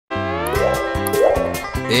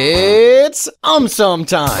It's AumSum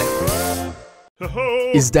time!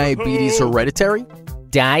 Is diabetes hereditary?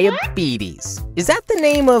 Diabetes. Is that the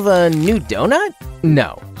name of a new donut?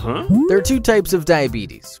 No. Huh? There are two types of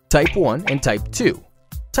diabetes, type 1 and type 2.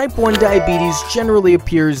 Type 1 diabetes generally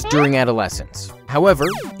appears during adolescence. However,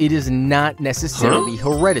 it is not necessarily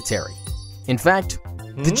hereditary. In fact,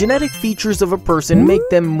 the genetic features of a person make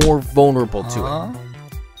them more vulnerable to it,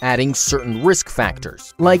 adding certain risk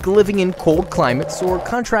factors, like living in cold climates or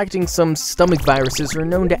contracting some stomach viruses are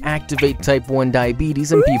known to activate type 1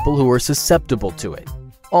 diabetes in people who are susceptible to it.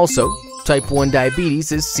 Also, type 1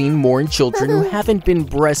 diabetes is seen more in children who haven't been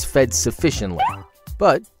breastfed sufficiently.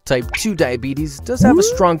 But type 2 diabetes does have a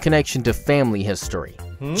strong connection to family history.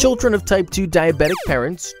 Children of type 2 diabetic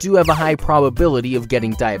parents do have a high probability of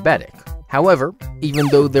getting diabetic. However, even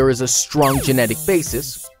though there is a strong genetic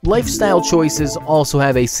basis, lifestyle choices also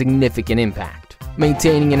have a significant impact.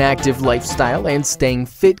 Maintaining an active lifestyle and staying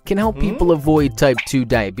fit can help people avoid type 2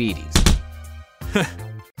 diabetes.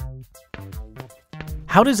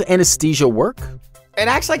 How does anesthesia work? It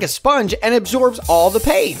acts like a sponge and absorbs all the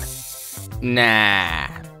pain. Nah.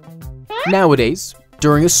 Nowadays,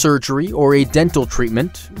 during a surgery or a dental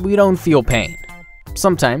treatment, we don't feel pain.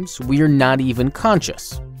 Sometimes we are not even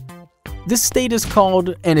conscious. This state is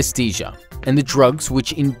called anesthesia, and the drugs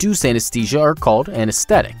which induce anesthesia are called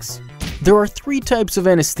anesthetics. There are three types of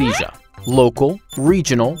anesthesia: local,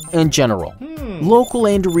 regional, and general. Local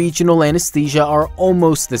and regional anesthesia are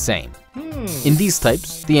almost the same. In these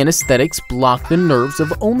types, the anesthetics block the nerves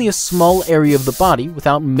of only a small area of the body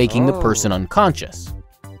without making the person unconscious.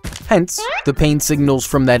 Hence, the pain signals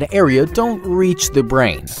from that area don't reach the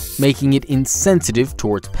brain, making it insensitive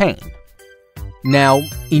towards pain. Now,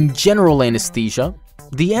 in general anesthesia,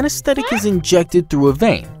 the anesthetic is injected through a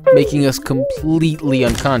vein, making us completely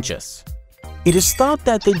unconscious. It is thought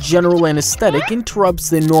that the general anesthetic interrupts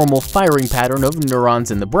the normal firing pattern of neurons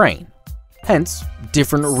in the brain. Hence,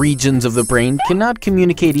 different regions of the brain cannot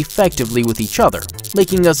communicate effectively with each other,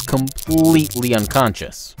 making us completely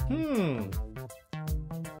unconscious.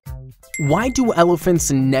 Why do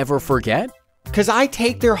elephants never forget? 'Cause I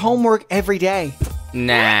take their homework every day.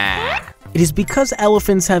 Nah. It is because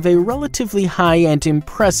elephants have a relatively high and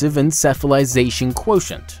impressive encephalization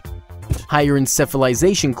quotient. Higher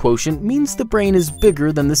encephalization quotient means the brain is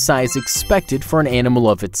bigger than the size expected for an animal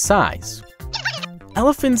of its size.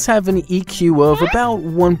 Elephants have an EQ of about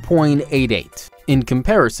 1.88. In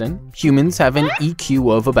comparison, humans have an EQ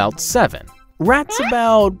of about 7. Rats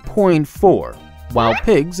about 0.4, while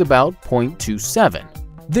pigs about 0.27.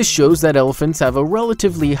 This shows that elephants have a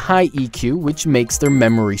relatively high EQ, which makes their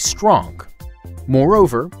memory strong.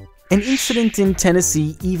 Moreover, an incident in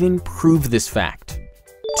Tennessee even proved this fact.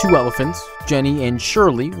 Two elephants, Jenny and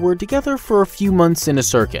Shirley, were together for a few months in a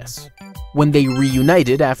circus. When they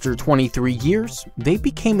reunited after 23 years, they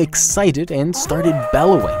became excited and started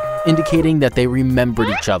bellowing, indicating that they remembered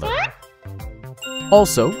each other.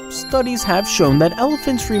 Also, studies have shown that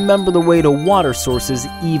elephants remember the way to water sources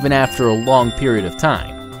even after a long period of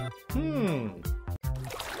time.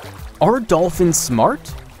 Are dolphins smart?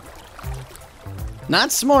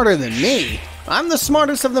 Not smarter than me. I'm the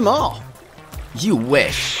smartest of them all. You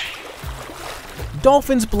wish.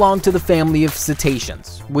 Dolphins belong to the family of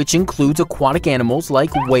cetaceans, which includes aquatic animals like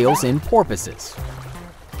whales and porpoises.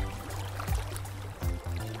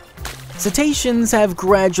 Cetaceans have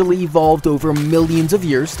gradually evolved over millions of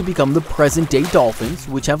years to become the present-day dolphins,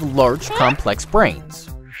 which have large, complex brains.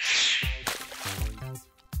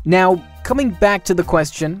 Now, coming back to the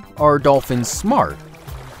question, are dolphins smart?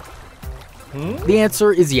 The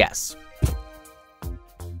answer is yes.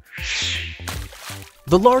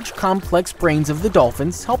 The large, complex brains of the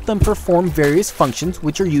dolphins help them perform various functions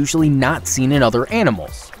which are usually not seen in other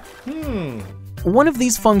animals. One of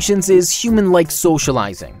these functions is human-like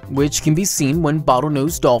socializing, which can be seen when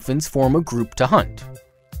bottlenose dolphins form a group to hunt.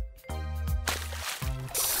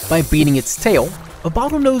 By beating its tail, a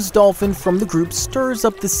bottlenose dolphin from the group stirs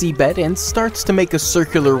up the seabed and starts to make a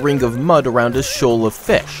circular ring of mud around a shoal of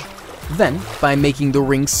fish. Then, by making the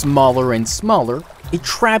ring smaller and smaller, it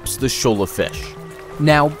traps the shoal of fish.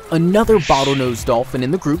 Now, another bottlenose dolphin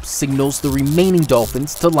in the group signals the remaining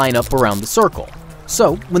dolphins to line up around the circle.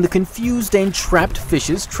 So, when the confused and trapped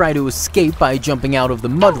fishes try to escape by jumping out of the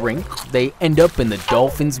mud ring, they end up in the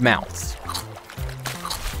dolphins' mouths.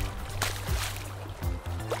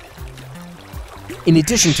 In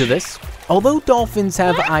addition to this, although dolphins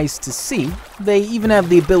have eyes to see, they even have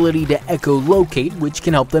the ability to echolocate, which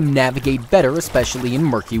can help them navigate better, especially in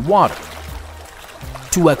murky water.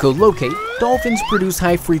 To echolocate, dolphins produce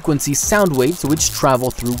high-frequency sound waves which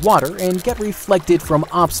travel through water and get reflected from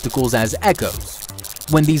obstacles as echoes.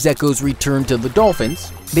 When these echoes return to the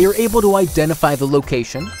dolphins, they are able to identify the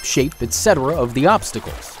location, shape, etc. of the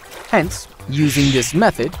obstacles. Hence, using this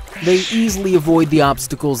method, they easily avoid the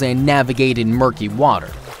obstacles and navigate in murky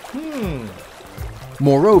water.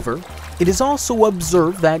 Moreover, it is also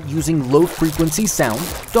observed that using low-frequency sound,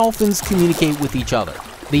 dolphins communicate with each other.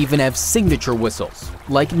 They even have signature whistles,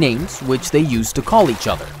 like names which they use to call each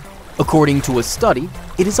other. According to a study,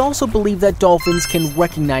 it is also believed that dolphins can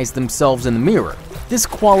recognize themselves in the mirror. This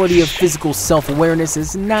quality of physical self-awareness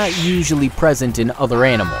is not usually present in other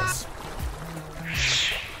animals.